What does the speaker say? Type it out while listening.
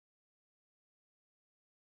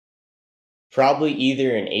Probably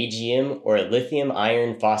either an AGM or a lithium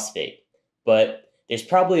iron phosphate, but there's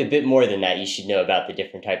probably a bit more than that you should know about the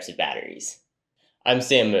different types of batteries. I'm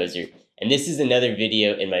Sam Moser, and this is another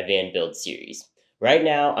video in my van build series. Right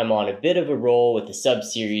now, I'm on a bit of a roll with a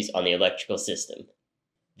sub-series on the electrical system.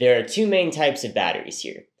 There are two main types of batteries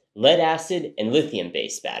here, lead-acid and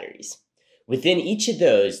lithium-based batteries. Within each of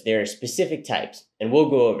those, there are specific types, and we'll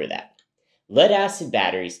go over that. Lead-acid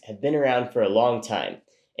batteries have been around for a long time,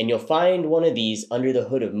 and you'll find one of these under the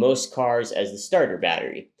hood of most cars as the starter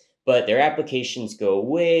battery, but their applications go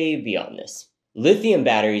way beyond this. Lithium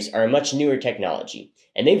batteries are a much newer technology,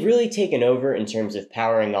 and they've really taken over in terms of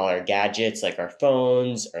powering all our gadgets like our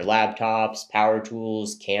phones, our laptops, power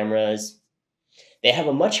tools, cameras. They have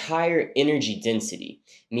a much higher energy density,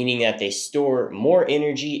 meaning that they store more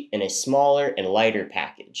energy in a smaller and lighter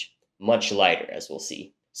package. Much lighter, as we'll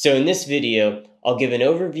see. So in this video, I'll give an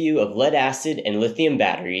overview of lead-acid and lithium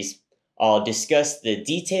batteries, I'll discuss the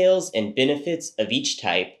details and benefits of each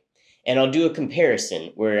type, and I'll do a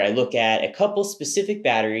comparison where I look at a couple specific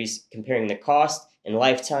batteries, comparing the cost and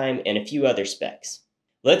lifetime and a few other specs.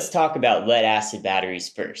 Let's talk about lead-acid batteries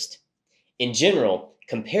first. In general,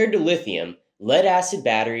 compared to lithium, lead-acid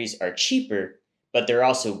batteries are cheaper, but they're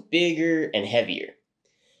also bigger and heavier.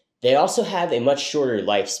 They also have a much shorter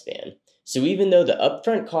lifespan, so even though the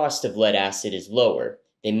upfront cost of lead-acid is lower,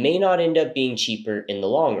 they may not end up being cheaper in the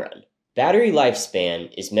long run. Battery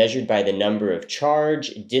lifespan is measured by the number of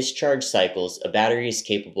charge-discharge cycles a battery is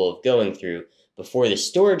capable of going through before the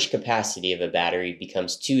storage capacity of a battery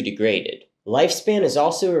becomes too degraded. Lifespan is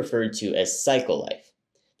also referred to as cycle life.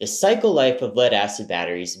 The cycle life of lead-acid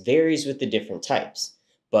batteries varies with the different types,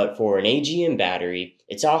 but for an AGM battery,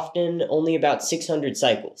 it's often only about 600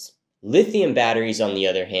 cycles. Lithium batteries, on the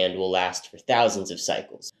other hand, will last for thousands of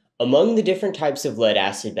cycles. Among the different types of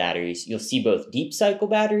lead-acid batteries, you'll see both deep cycle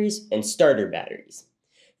batteries and starter batteries.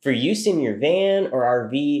 For use in your van or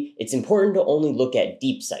RV, it's important to only look at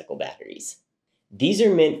deep cycle batteries. These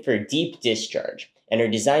are meant for deep discharge and are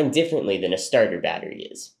designed differently than a starter battery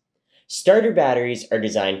is. Starter batteries are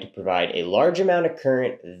designed to provide a large amount of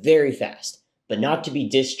current very fast, but not to be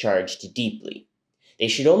discharged deeply. They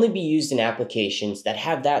should only be used in applications that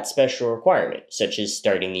have that special requirement, such as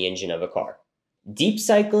starting the engine of a car. Deep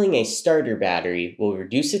cycling a starter battery will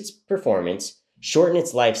reduce its performance, shorten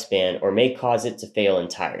its lifespan, or may cause it to fail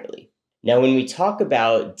entirely. Now, when we talk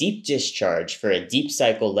about deep discharge for a deep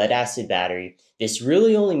cycle lead-acid battery, this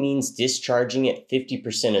really only means discharging it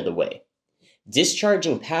 50% of the way.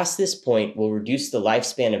 Discharging past this point will reduce the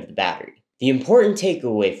lifespan of the battery. The important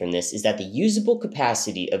takeaway from this is that the usable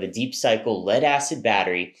capacity of a deep cycle lead-acid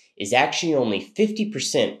battery is actually only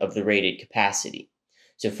 50% of the rated capacity.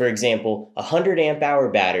 So for example, a 100 amp hour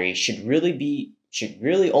battery should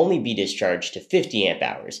really only be discharged to 50 amp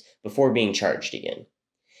hours before being charged again.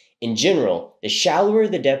 In general, the shallower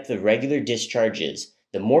the depth of regular discharge is,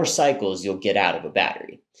 the more cycles you'll get out of a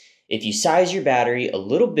battery. If you size your battery a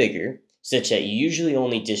little bigger, such that you usually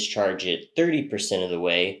only discharge it 30% of the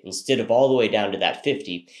way instead of all the way down to that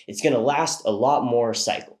 50, it's going to last a lot more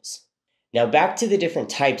cycles. Now back to the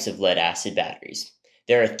different types of lead-acid batteries.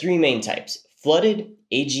 There are three main types: flooded,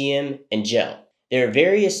 AGM, and gel. There are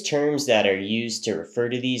various terms that are used to refer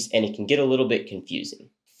to these, and it can get a little bit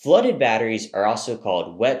confusing. Flooded batteries are also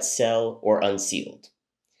called wet cell or unsealed.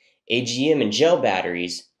 AGM and gel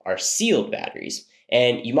batteries are sealed batteries,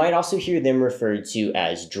 and you might also hear them referred to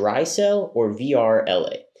as dry cell or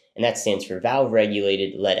VRLA, and that stands for valve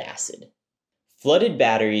regulated lead acid. Flooded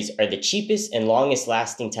batteries are the cheapest and longest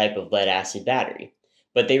lasting type of lead acid battery,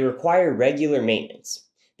 but they require regular maintenance.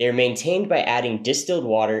 They are maintained by adding distilled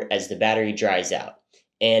water as the battery dries out,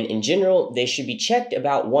 and in general, they should be checked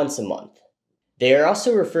about once a month. They are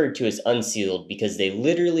also referred to as unsealed because they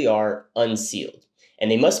literally are unsealed, and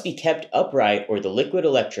they must be kept upright or the liquid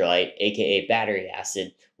electrolyte, aka battery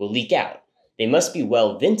acid, will leak out. They must be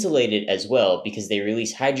well ventilated as well because they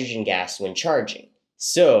release hydrogen gas when charging.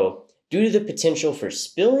 So, due to the potential for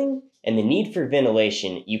spilling and the need for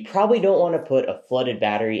ventilation, you probably don't want to put a flooded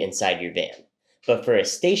battery inside your van. But for a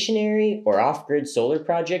stationary or off-grid solar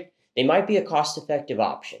project, they might be a cost-effective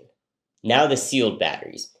option. Now the sealed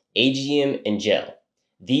batteries, AGM and gel.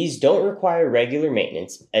 These don't require regular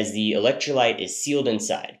maintenance as the electrolyte is sealed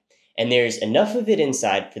inside, and there's enough of it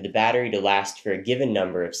inside for the battery to last for a given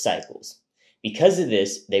number of cycles. Because of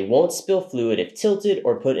this, they won't spill fluid if tilted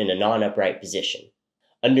or put in a non-upright position.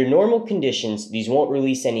 Under normal conditions, these won't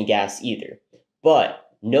release any gas either,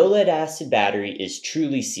 but no lead-acid battery is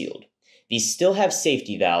truly sealed. These still have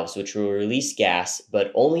safety valves which will release gas,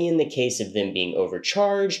 but only in the case of them being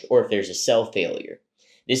overcharged or if there's a cell failure.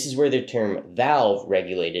 This is where the term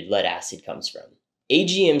valve-regulated lead-acid comes from.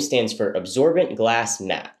 AGM stands for absorbent glass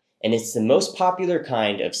mat, and it's the most popular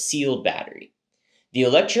kind of sealed battery. The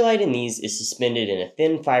electrolyte in these is suspended in a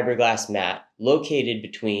thin fiberglass mat located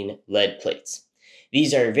between lead plates.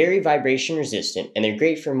 These are very vibration resistant and they're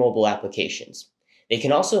great for mobile applications. They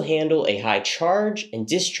can also handle a high charge and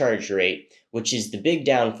discharge rate, which is the big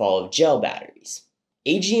downfall of gel batteries.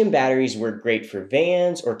 AGM batteries work great for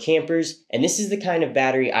vans or campers, and this is the kind of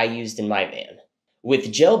battery I used in my van.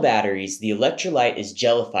 With gel batteries, the electrolyte is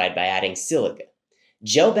gelified by adding silica.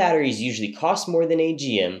 Gel batteries usually cost more than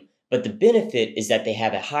AGM, but the benefit is that they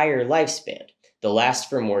have a higher lifespan. They'll last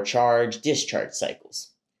for more charge-discharge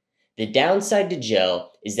cycles. The downside to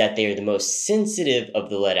gel is that they are the most sensitive of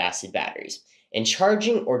the lead-acid batteries, and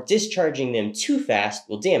charging or discharging them too fast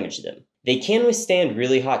will damage them. They can withstand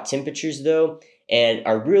really hot temperatures though, and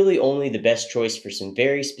are really only the best choice for some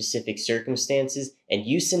very specific circumstances, and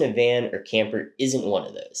use in a van or camper isn't one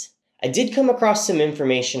of those. I did come across some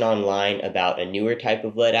information online about a newer type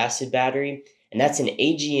of lead-acid battery, and that's an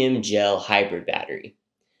AGM gel hybrid battery.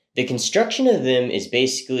 The construction of them is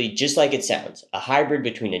basically just like it sounds, a hybrid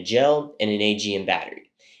between a gel and an AGM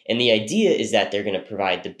battery. And the idea is that they're going to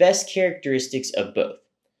provide the best characteristics of both.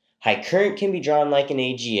 High current can be drawn like an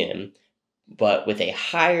AGM, but with a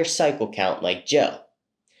higher cycle count like gel.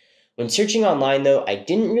 When searching online though, I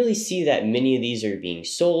didn't really see that many of these are being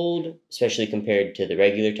sold, especially compared to the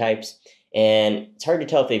regular types, and it's hard to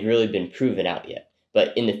tell if they've really been proven out yet.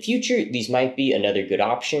 But in the future, these might be another good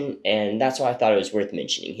option, and that's why I thought it was worth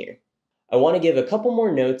mentioning here. I want to give a couple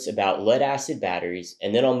more notes about lead-acid batteries,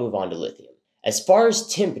 and then I'll move on to lithium. As far as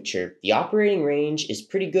temperature, the operating range is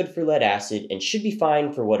pretty good for lead-acid and should be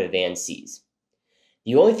fine for what a van sees.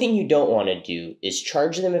 The only thing you don't want to do is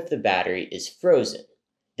charge them if the battery is frozen.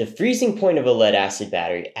 The freezing point of a lead-acid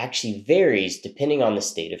battery actually varies depending on the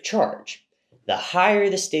state of charge. The higher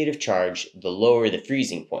the state of charge, the lower the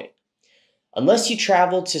freezing point. Unless you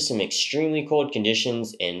travel to some extremely cold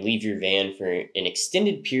conditions and leave your van for an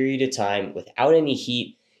extended period of time without any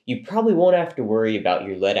heat, you probably won't have to worry about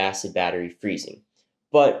your lead-acid battery freezing.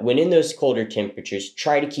 But when in those colder temperatures,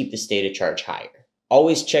 try to keep the state of charge higher.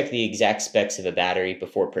 Always check the exact specs of a battery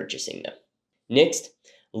before purchasing them. Next,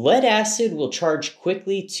 lead-acid will charge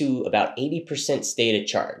quickly to about 80% state of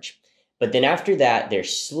charge, but then after that, they're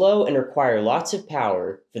slow and require lots of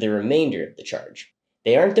power for the remainder of the charge.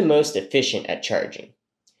 They aren't the most efficient at charging.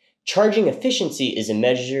 Charging efficiency is a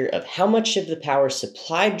measure of how much of the power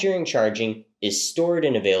supplied during charging is stored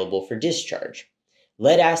and available for discharge.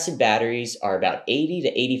 Lead-acid batteries are about 80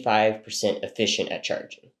 to 85% efficient at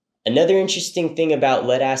charging. Another interesting thing about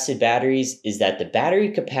lead-acid batteries is that the battery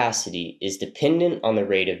capacity is dependent on the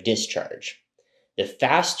rate of discharge. The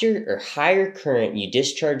faster or higher current you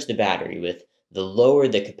discharge the battery with, the lower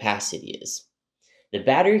the capacity is. The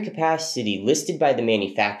battery capacity listed by the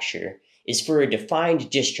manufacturer is for a defined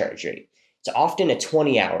discharge rate. It's often a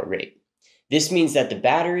 20-hour rate. This means that the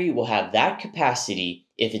battery will have that capacity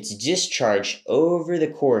if it's discharged over the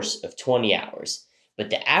course of 20 hours, but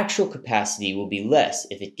the actual capacity will be less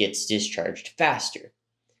if it gets discharged faster.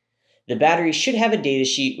 The battery should have a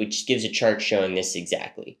datasheet which gives a chart showing this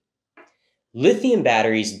exactly. Lithium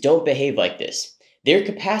batteries don't behave like this. Their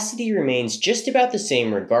capacity remains just about the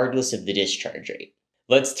same regardless of the discharge rate.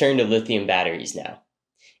 Let's turn to lithium batteries now.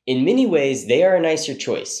 In many ways, they are a nicer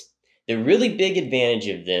choice. The really big advantage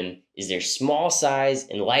of them is their small size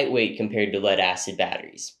and lightweight compared to lead-acid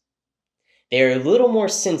batteries. They are a little more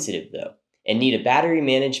sensitive though, and need a battery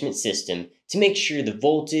management system to make sure the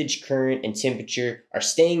voltage, current, and temperature are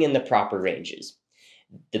staying in the proper ranges.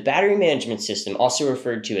 The battery management system, also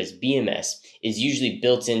referred to as BMS, is usually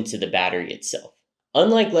built into the battery itself.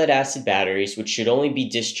 Unlike lead-acid batteries, which should only be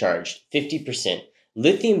discharged 50%,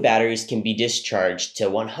 lithium batteries can be discharged to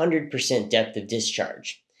 100% depth of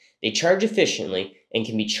discharge. They charge efficiently and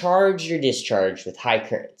can be charged or discharged with high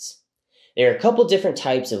currents. There are a couple different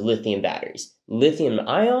types of lithium batteries: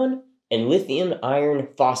 lithium-ion and lithium iron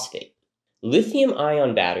phosphate.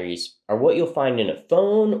 Lithium-ion batteries are what you'll find in a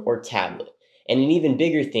phone or tablet, and in even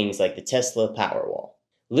bigger things like the Tesla Powerwall.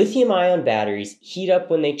 Lithium-ion batteries heat up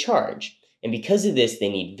when they charge, and because of this, they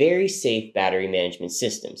need very safe battery management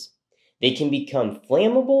systems. They can become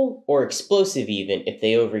flammable or explosive even if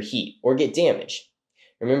they overheat or get damaged.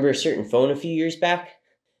 Remember a certain phone a few years back?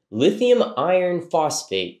 Lithium iron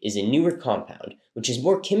phosphate is a newer compound, which is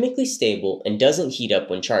more chemically stable and doesn't heat up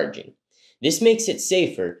when charging. This makes it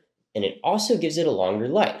safer, and it also gives it a longer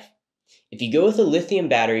life. If you go with a lithium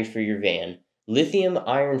battery for your van, lithium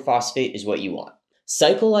iron phosphate is what you want.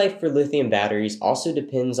 Cycle life for lithium batteries also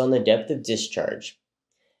depends on the depth of discharge.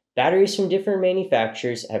 Batteries from different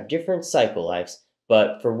manufacturers have different cycle lives,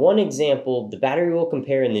 but for one example, the battery we'll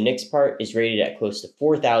compare in the next part is rated at close to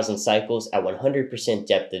 4,000 cycles at 100%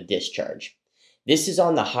 depth of discharge. This is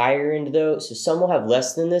on the higher end though, so some will have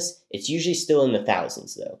less than this. It's usually still in the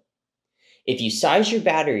thousands though. If you size your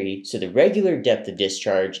battery so the regular depth of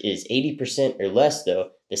discharge is 80% or less though,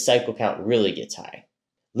 the cycle count really gets high.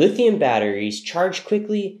 Lithium batteries charge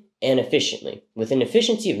quickly and efficiently, with an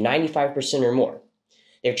efficiency of 95% or more.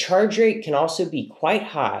 Their charge rate can also be quite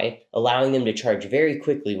high, allowing them to charge very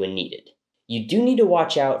quickly when needed. You do need to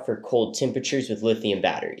watch out for cold temperatures with lithium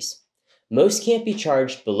batteries. Most can't be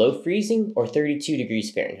charged below freezing or 32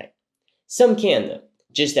 degrees Fahrenheit. Some can though,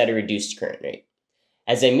 just at a reduced current rate.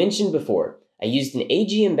 As I mentioned before, I used an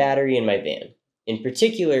AGM battery in my van. In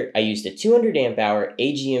particular, I used a 200 amp hour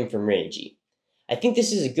AGM from Renogy. I think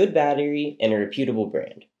this is a good battery and a reputable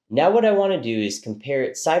brand. Now what I want to do is compare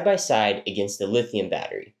it side by side against the lithium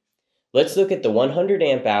battery. Let's look at the 100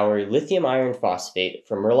 amp hour lithium iron phosphate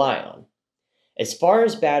from Renogy. As far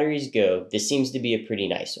as batteries go, this seems to be a pretty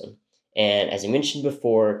nice one. And as I mentioned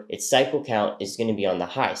before, its cycle count is going to be on the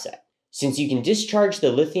high side. Since you can discharge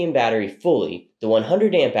the lithium battery fully, the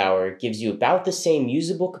 100 amp hour gives you about the same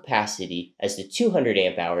usable capacity as the 200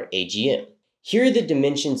 amp hour AGM. Here are the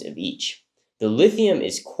dimensions of each. The lithium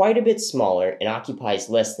is quite a bit smaller and occupies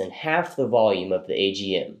less than half the volume of the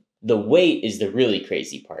AGM. The weight is the really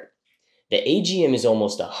crazy part. The AGM is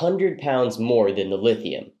almost 100 pounds more than the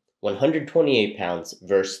lithium, 128 pounds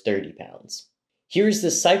versus 30 pounds. Here is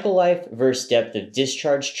the cycle life versus depth of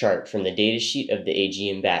discharge chart from the datasheet of the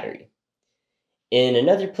AGM battery. In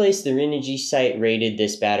another place, the Renogy site rated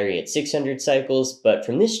this battery at 600 cycles, but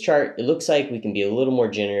from this chart, it looks like we can be a little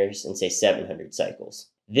more generous and say 700 cycles.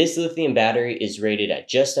 This lithium battery is rated at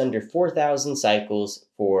just under 4,000 cycles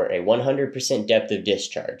for a 100% depth of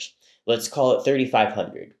discharge. Let's call it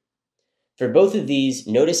 3,500. For both of these,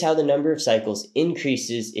 notice how the number of cycles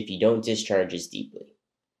increases if you don't discharge as deeply.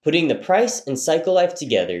 Putting the price and cycle life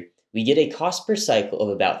together, we get a cost per cycle of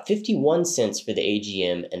about 51 cents for the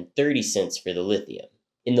AGM and 30 cents for the lithium.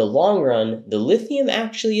 In the long run, the lithium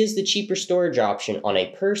actually is the cheaper storage option on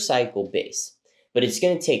a per cycle base, but it's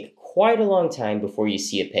going to take quite a long time before you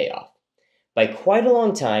see a payoff. By quite a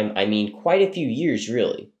long time, I mean quite a few years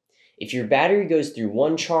really. If your battery goes through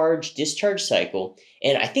one charge-discharge cycle,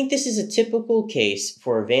 and I think this is a typical case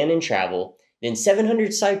for a van and travel, then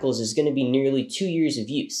 700 cycles is going to be nearly 2 years of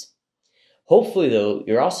use. Hopefully though,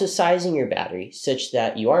 you're also sizing your battery such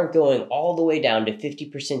that you aren't going all the way down to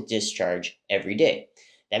 50% discharge every day.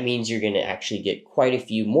 That means you're going to actually get quite a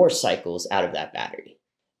few more cycles out of that battery.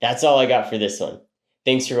 That's all I got for this one.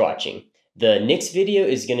 Thanks for watching. The next video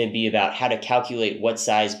is going to be about how to calculate what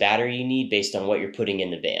size battery you need based on what you're putting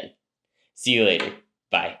in the van. See you later.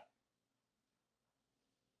 Bye.